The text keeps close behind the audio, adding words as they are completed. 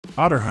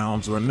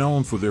Otterhounds are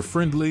known for their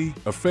friendly,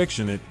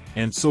 affectionate,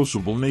 and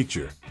sociable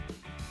nature.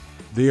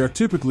 They are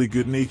typically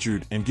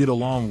good-natured and get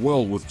along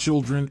well with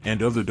children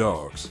and other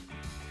dogs.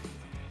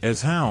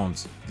 As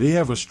hounds, they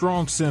have a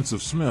strong sense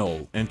of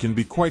smell and can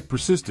be quite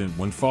persistent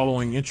when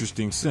following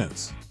interesting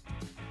scents.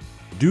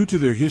 Due to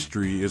their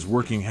history as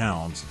working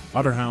hounds,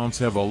 Otterhounds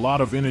have a lot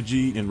of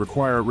energy and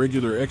require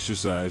regular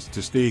exercise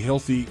to stay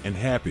healthy and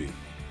happy.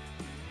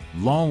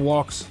 Long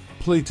walks,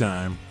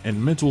 playtime,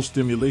 and mental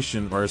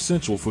stimulation are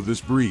essential for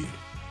this breed.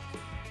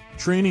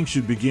 Training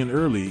should begin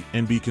early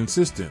and be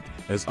consistent,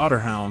 as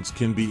Otterhounds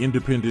can be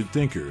independent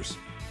thinkers.